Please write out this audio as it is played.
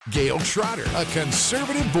Gail Trotter, a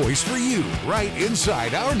conservative voice for you, right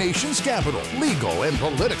inside our nation's capital. Legal and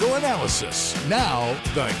political analysis. Now,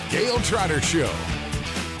 The Gail Trotter Show.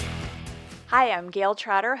 Hi, I'm Gail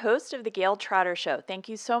Trotter, host of The Gail Trotter Show. Thank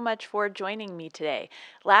you so much for joining me today.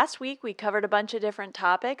 Last week, we covered a bunch of different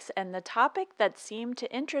topics, and the topic that seemed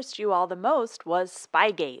to interest you all the most was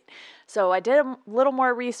Spygate. So I did a little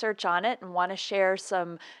more research on it and want to share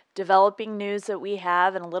some developing news that we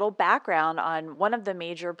have and a little background on one of the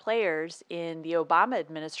major players in the Obama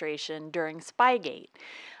administration during Spygate.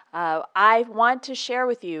 I want to share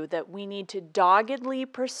with you that we need to doggedly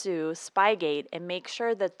pursue Spygate and make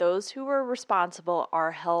sure that those who were responsible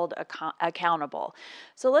are held accountable.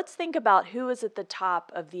 So let's think about who was at the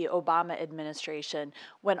top of the Obama administration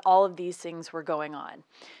when all of these things were going on.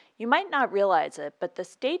 You might not realize it, but the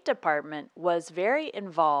State Department was very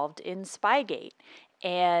involved in Spygate.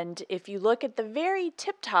 And if you look at the very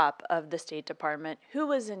tip top of the State Department, who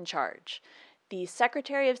was in charge? The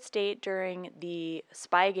Secretary of State during the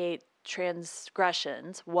Spygate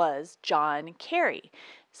transgressions was John Kerry.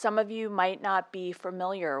 Some of you might not be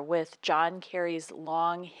familiar with John Kerry's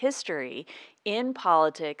long history in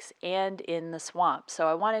politics and in the swamp. So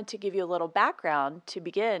I wanted to give you a little background to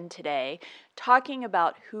begin today talking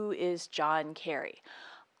about who is John Kerry.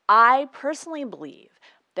 I personally believe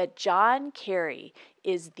that John Kerry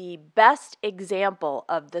is the best example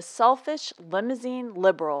of the selfish limousine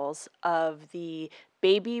liberals of the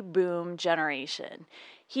baby boom generation.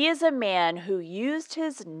 He is a man who used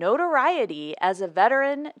his notoriety as a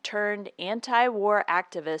veteran turned anti-war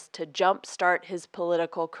activist to jumpstart his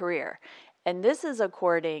political career. And this is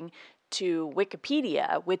according to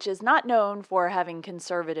Wikipedia, which is not known for having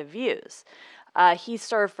conservative views. He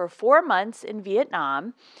served for 4 months in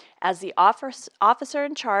Vietnam as the officer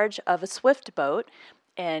in charge of a swift boat,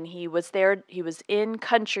 and he was in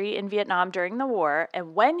country in Vietnam during the war,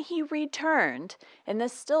 and when he returned, and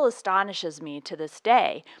this still astonishes me to this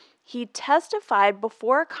day, he testified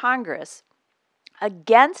before Congress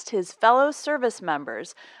against his fellow service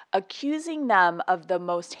members, accusing them of the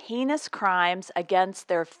most heinous crimes against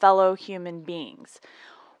their fellow human beings.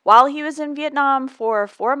 While he was in Vietnam for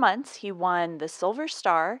 4 months, he won the Silver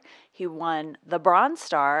Star, he won the Bronze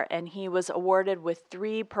Star, and he was awarded with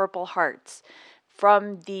 3 Purple Hearts.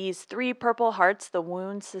 From these 3 Purple Hearts, the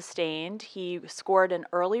wounds sustained, he scored an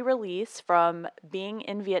early release from being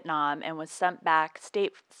in Vietnam and was sent back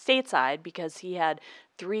stateside because he had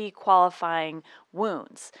 3 qualifying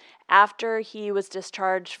wounds. After he was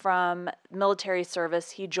discharged from military service,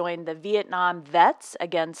 he joined the Vietnam Vets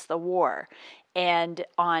Against the War. And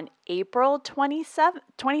on April 22nd,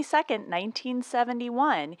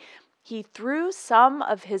 1971, he threw some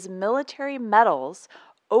of his military medals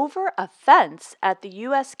over a fence at the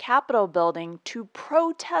U.S. Capitol building to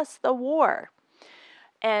protest the war.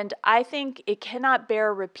 And I think it cannot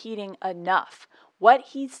bear repeating enough what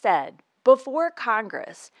he said before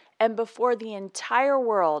Congress and before the entire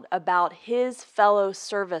world about his fellow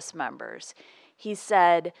service members. He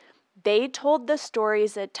said, they told the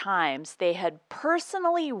stories at times they had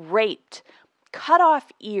personally raped, cut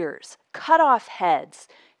off ears, cut off heads,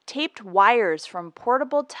 taped wires from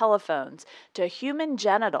portable telephones to human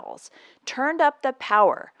genitals, turned up the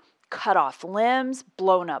power, cut off limbs,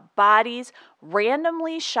 blown up bodies,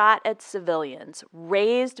 randomly shot at civilians,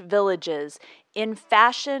 razed villages in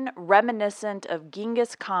fashion reminiscent of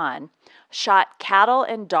Genghis Khan, shot cattle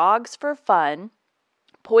and dogs for fun,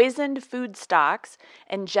 poisoned food stocks,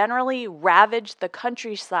 and generally ravaged the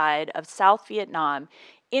countryside of South Vietnam,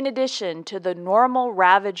 in addition to the normal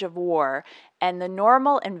ravage of war and the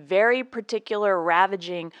normal and very particular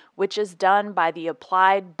ravaging which is done by the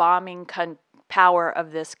applied bombing power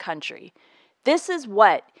of this country. This is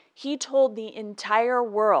what he told the entire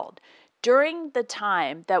world during the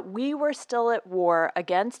time that we were still at war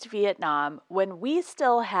against Vietnam, when we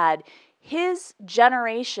still had his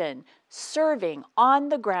generation serving on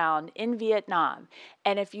the ground in Vietnam.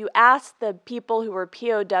 And if you ask the people who were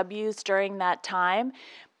POWs during that time,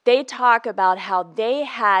 they talk about how they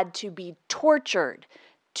had to be tortured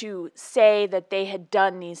to say that they had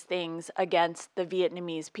done these things against the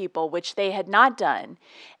Vietnamese people, which they had not done.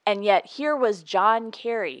 And yet here was John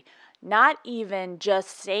Kerry, not even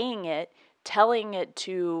just saying it, telling it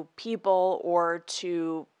to people or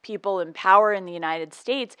to people in power in the United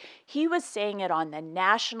States. He was saying it on the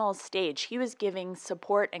national stage. He was giving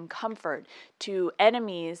support and comfort to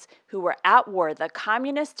enemies who were at war, the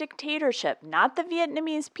communist dictatorship, not the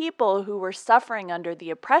Vietnamese people who were suffering under the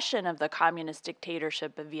oppression of the communist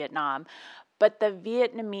dictatorship of Vietnam, but the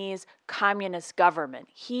Vietnamese Communist government.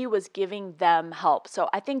 He was giving them help. So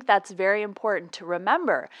I think that's very important to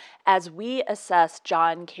remember as we assess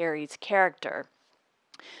John Kerry's character.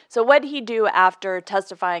 So what did he do after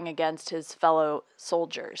testifying against his fellow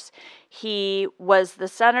soldiers? He was the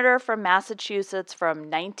senator from Massachusetts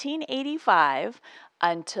from 1985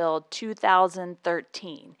 until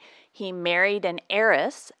 2013. He married an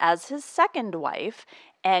heiress as his second wife,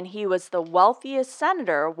 and he was the wealthiest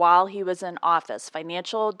senator while he was in office.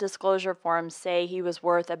 Financial disclosure forms say he was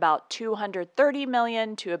worth about $230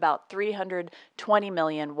 million to about $320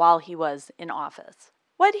 million while he was in office.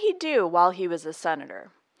 What did he do while he was a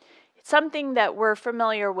senator? Something that we're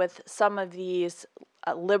familiar with some of these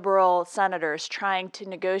liberal senators trying to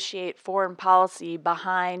negotiate foreign policy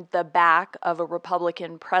behind the back of a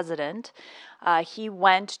Republican president. He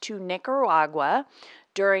went to Nicaragua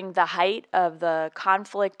during the height of the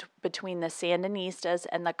conflict between the Sandinistas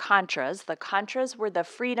and the Contras. The Contras were the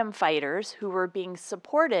freedom fighters who were being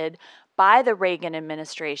supported by the Reagan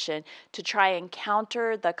administration to try and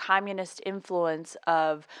counter the communist influence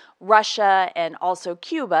of Russia and also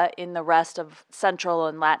Cuba in the rest of Central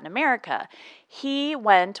and Latin America. He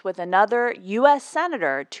went with another U.S.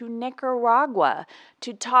 senator to Nicaragua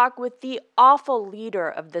to talk with the awful leader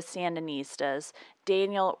of the Sandinistas,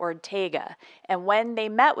 Daniel Ortega. And when they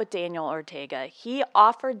met with Daniel Ortega, he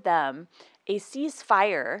offered them a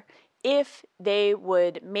ceasefire if they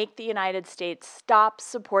would make the United States stop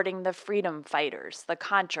supporting the freedom fighters, the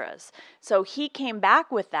Contras. So he came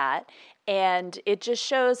back with that, and it just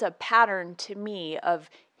shows a pattern to me of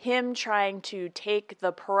him trying to take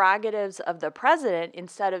the prerogatives of the president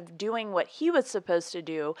instead of doing what he was supposed to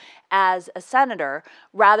do as a senator,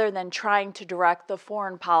 rather than trying to direct the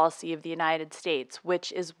foreign policy of the United States,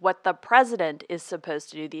 which is what the president is supposed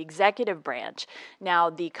to do, the executive branch. Now,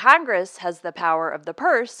 the Congress has the power of the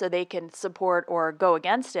purse, so they can support or go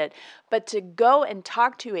against it, but to go and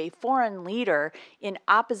talk to a foreign leader in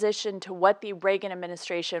opposition to what the Reagan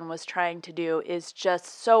administration was trying to do is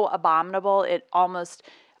just so abominable.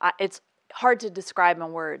 It's hard to describe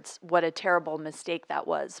in words what a terrible mistake that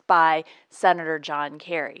was by Senator John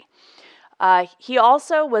Kerry. He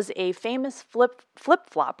also was a famous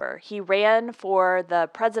flip-flopper. He ran for the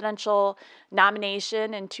presidential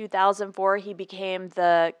nomination in 2004. He became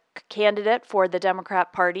the candidate for the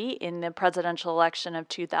Democrat Party in the presidential election of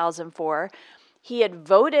 2004. He had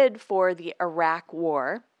voted for the Iraq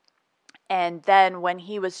War, and then when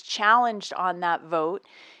he was challenged on that vote,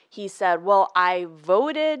 he said, well, I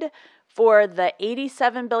voted for the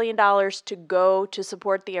 $87 billion to go to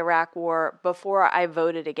support the Iraq War before I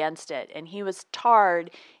voted against it. And he was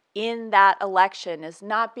tarred in that election as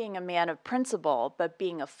not being a man of principle, but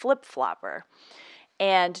being a flip-flopper.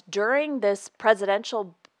 And during this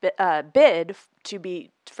presidential bid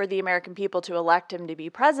for the American people to elect him to be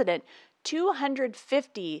president,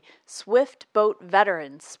 250 Swift boat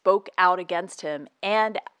veterans spoke out against him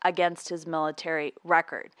and against his military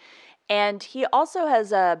record. And he also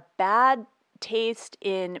has a bad taste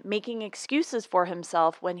in making excuses for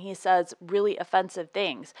himself when he says really offensive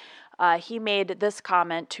things. He made this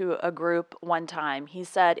comment to a group one time. He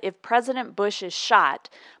said, if President Bush is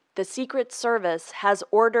shot, the Secret Service has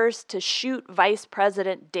orders to shoot Vice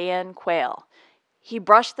President Dan Quayle. He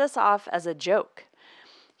brushed this off as a joke.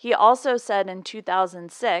 He also said in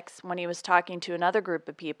 2006, when he was talking to another group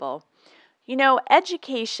of people, you know,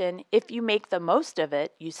 education, if you make the most of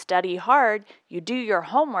it, you study hard, you do your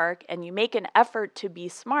homework, and you make an effort to be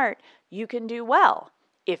smart, you can do well.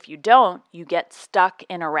 If you don't, you get stuck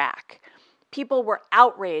in Iraq. People were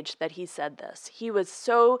outraged that he said this. He was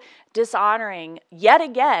so dishonoring, yet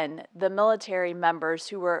again, the military members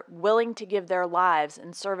who were willing to give their lives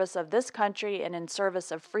in service of this country and in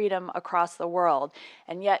service of freedom across the world.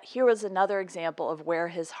 And yet, here was another example of where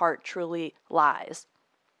his heart truly lies.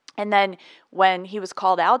 And then when he was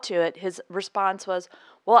called out to it, his response was,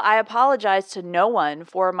 well, I apologize to no one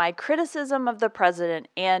for my criticism of the president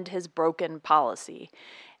and his broken policy.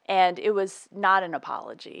 And it was not an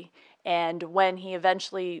apology. And when he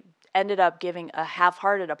eventually ended up giving a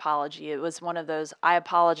half-hearted apology, it was one of those, I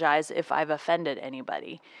apologize if I've offended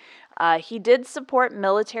anybody. He did support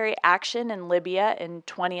military action in Libya in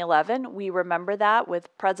 2011. We remember that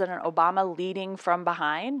with President Obama leading from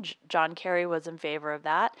behind. John Kerry was in favor of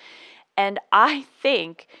that. And I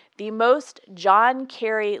think the most John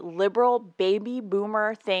Kerry liberal baby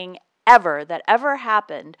boomer thing that ever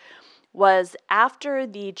happened was after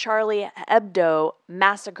the Charlie Hebdo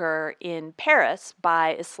massacre in Paris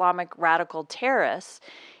by Islamic radical terrorists.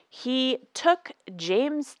 He took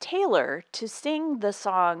James Taylor to sing the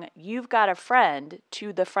song You've Got a Friend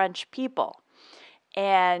to the French people.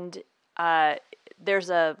 And there's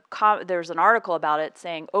an article about it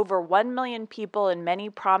saying over 1 million people and many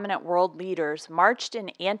prominent world leaders marched in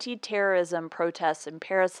anti-terrorism protests in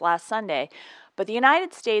Paris last Sunday, but the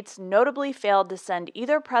United States notably failed to send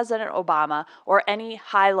either President Obama or any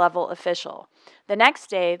high-level official. The next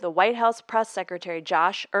day, the White House press secretary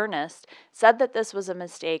Josh Earnest said that this was a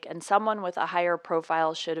mistake and someone with a higher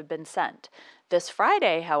profile should have been sent. This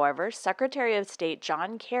Friday, however, Secretary of State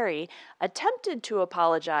John Kerry attempted to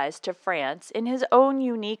apologize to France in his own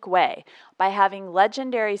unique way by having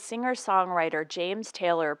legendary singer-songwriter James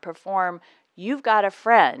Taylor perform "You've Got a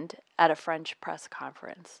Friend" at a French press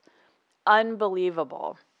conference.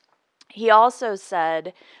 Unbelievable. He also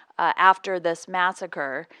said after this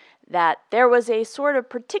massacre that there was a sort of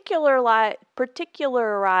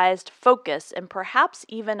particularized focus and perhaps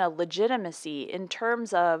even a legitimacy in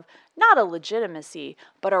terms of, not a legitimacy,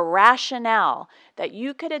 but a rationale that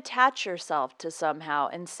you could attach yourself to somehow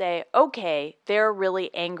and say, okay, they're really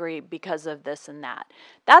angry because of this and that.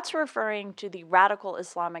 That's referring to the radical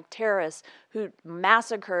Islamic terrorists who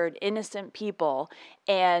massacred innocent people,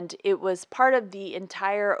 and it was part of the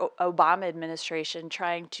entire Obama administration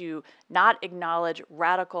trying to not acknowledge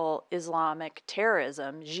radical Islamic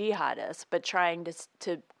terrorism, jihadists, but trying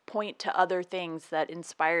to point to other things that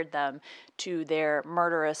inspired them to their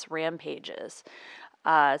murderous rampages.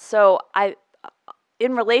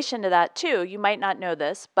 In relation to that too, you might not know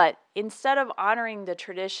this, but instead of honoring the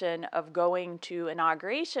tradition of going to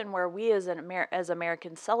inauguration where we as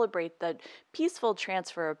Americans celebrate the peaceful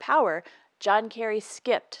transfer of power, John Kerry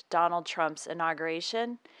skipped Donald Trump's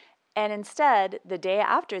inauguration, and instead, the day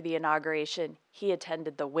after the inauguration, he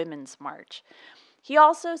attended the Women's March. He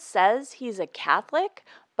also says he's a Catholic,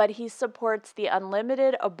 but he supports the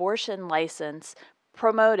unlimited abortion license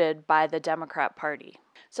promoted by the Democrat Party.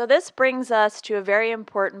 So this brings us to a very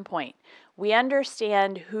important point. We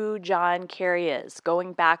understand who John Kerry is,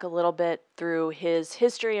 going back a little bit through his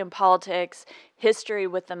history in politics, history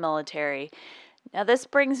with the military. Now this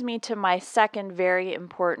brings me to my second very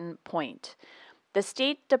important point. The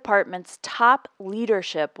State Department's top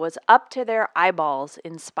leadership was up to their eyeballs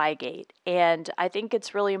in Spygate, and I think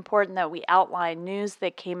it's really important that we outline news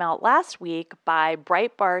that came out last week by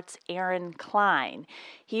Breitbart's Aaron Klein.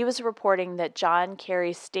 He was reporting that John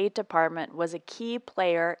Kerry's State Department was a key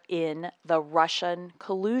player in the Russian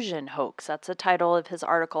collusion hoax. That's the title of his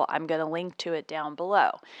article. I'm going to link to it down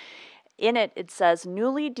below. In it, it says,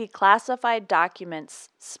 newly declassified documents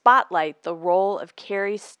spotlight the role of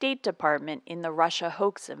Kerry's State Department in the Russia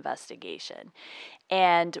hoax investigation.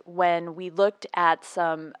 And when we looked at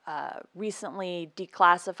some recently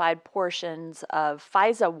declassified portions of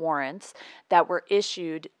FISA warrants that were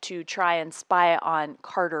issued to try and spy on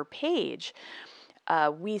Carter Page,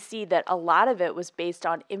 we see that a lot of it was based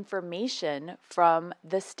on information from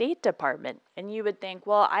the State Department. And you would think,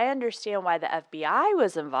 well, I understand why the FBI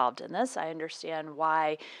was involved in this. I understand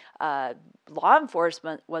why law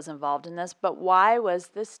enforcement was involved in this. But why was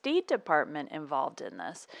the State Department involved in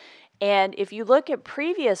this? And if you look at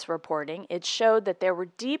previous reporting, it showed that there were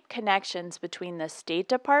deep connections between the State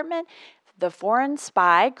Department, the foreign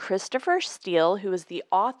spy, Christopher Steele, who was the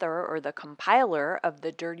author or the compiler of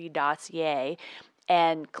the Dirty Dossier,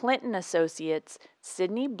 and Clinton associates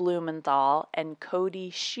Sidney Blumenthal and Cody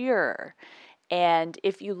Shearer. And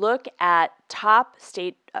if you look at top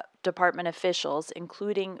State Department officials,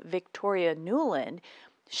 including Victoria Nuland,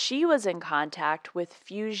 she was in contact with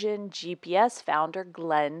Fusion GPS founder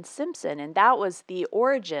Glenn Simpson, and that was the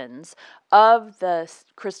origins of the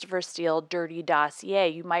Christopher Steele Dirty Dossier.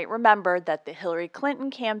 You might remember that the Hillary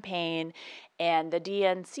Clinton campaign and the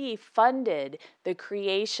DNC funded the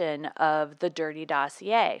creation of the Dirty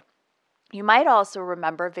Dossier. You might also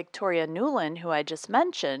remember Victoria Nuland, who I just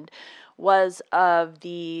mentioned, was of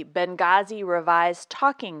the Benghazi Revised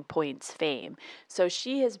Talking Points fame. So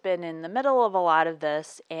she has been in the middle of a lot of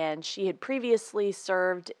this, and she had previously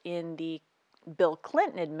served in the Bill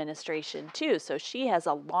Clinton administration too. So she has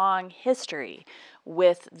a long history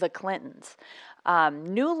with the Clintons.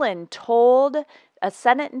 Nuland told a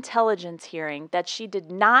Senate intelligence hearing that she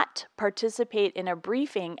did not participate in a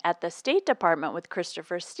briefing at the State Department with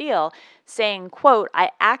Christopher Steele, saying, quote,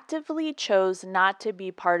 I actively chose not to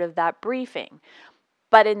be part of that briefing.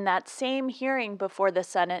 But in that same hearing before the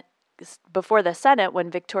Senate, when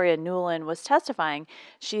Victoria Nuland was testifying,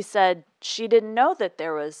 she said she didn't know that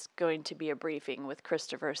there was going to be a briefing with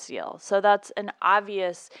Christopher Steele. So that's an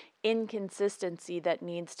obvious inconsistency that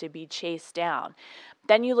needs to be chased down.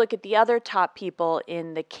 Then you look at the other top people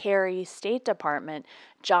in the Kerry State Department.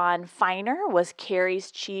 John Feiner was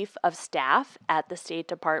Kerry's chief of staff at the State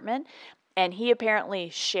Department, And he apparently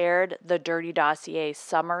shared the dirty dossier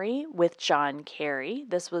summary with John Kerry.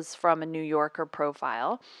 This was from a New Yorker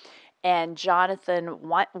profile. And Jonathan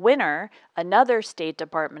Winter, another State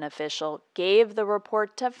Department official, gave the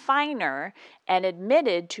report to Feiner and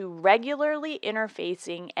admitted to regularly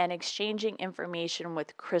interfacing and exchanging information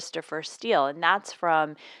with Christopher Steele. And that's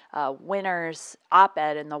from Winter's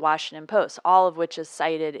op-ed in the Washington Post, all of which is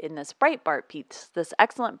cited in this Breitbart piece, this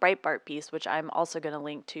excellent Breitbart piece, which I'm also going to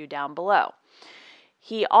link to down below.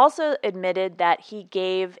 He also admitted that he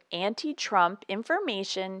gave anti-Trump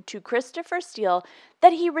information to Christopher Steele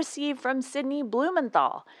that he received from Sidney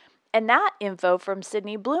Blumenthal. And that info from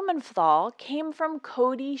Sidney Blumenthal came from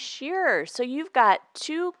Cody Shearer. So you've got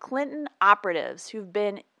two Clinton operatives who've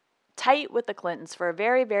been tight with the Clintons for a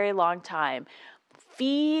very, very long time,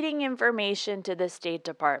 feeding information to the State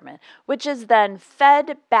Department, which is then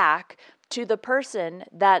fed back to the person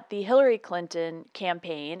that the Hillary Clinton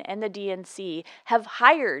campaign and the DNC have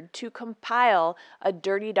hired to compile a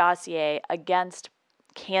dirty dossier against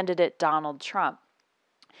candidate Donald Trump.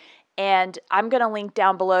 And I'm going to link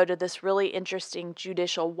down below to this really interesting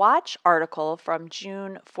Judicial Watch article from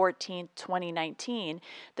June 14, 2019,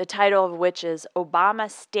 the title of which is Obama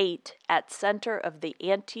State at Center of the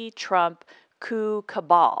Anti-Trump Coup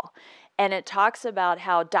Cabal. And it talks about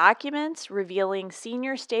how documents revealing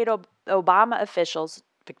senior state Obama officials,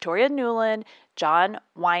 Victoria Nuland, John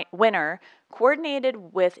Winter,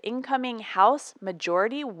 coordinated with incoming House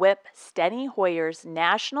Majority Whip Steny Hoyer's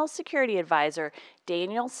National Security Advisor,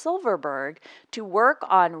 Daniel Silverberg, to work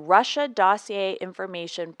on Russia dossier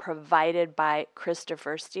information provided by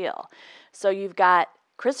Christopher Steele. So you've got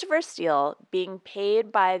Christopher Steele being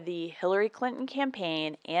paid by the Hillary Clinton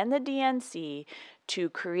campaign and the DNC to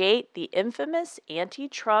create the infamous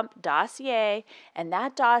anti-Trump dossier, and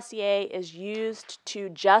that dossier is used to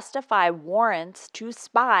justify warrants to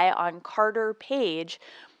spy on Carter Page,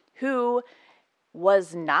 who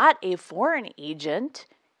was not a foreign agent.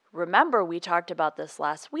 Remember, we talked about this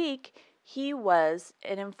last week. He was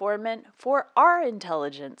an informant for our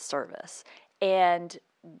intelligence service, and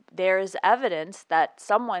there is evidence that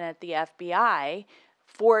someone at the FBI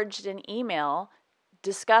forged an email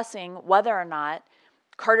discussing whether or not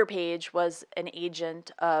Carter Page was an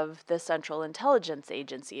agent of the Central Intelligence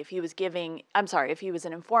Agency, if he was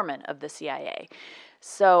an informant of the CIA.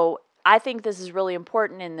 So I think this is really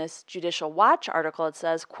important in this Judicial Watch article. It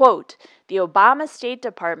says, quote, the Obama State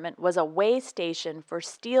Department was a way station for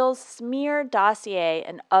Steele's smear dossier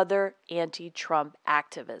and other anti-Trump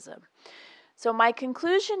activism. So my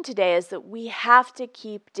conclusion today is that we have to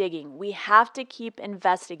keep digging. We have to keep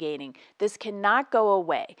investigating. This cannot go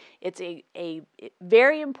away. It's a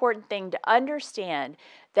very important thing to understand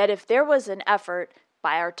that if there was an effort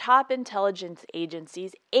by our top intelligence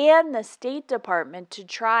agencies and the State Department to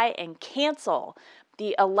try and cancel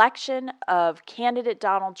the election of candidate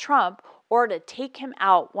Donald Trump or to take him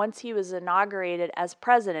out once he was inaugurated as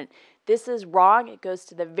president, this is wrong. It goes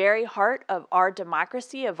to the very heart of our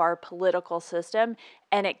democracy, of our political system,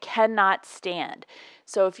 and it cannot stand.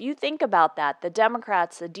 So if you think about that, the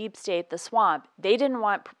Democrats, the deep state, the swamp, they didn't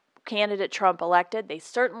want candidate Trump elected. They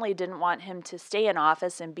certainly didn't want him to stay in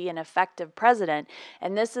office and be an effective president.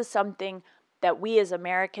 And this is something that we as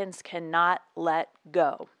Americans cannot let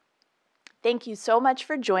go. Thank you so much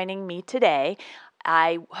for joining me today.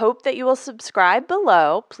 I hope that you will subscribe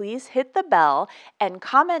below. Please hit the bell and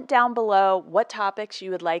comment down below what topics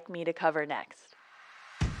you would like me to cover next.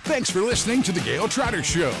 Thanks for listening to The Gayle Trotter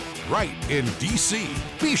Show, right in D.C.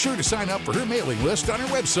 Be sure to sign up for her mailing list on her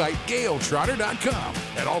website, GayleTrotter.com.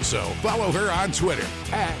 And also follow her on Twitter,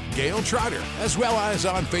 @GayleTrotter, as well as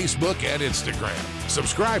on Facebook and Instagram.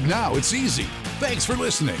 Subscribe now, it's easy. Thanks for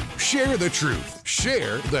listening. Share the truth.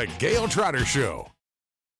 Share The Gayle Trotter Show.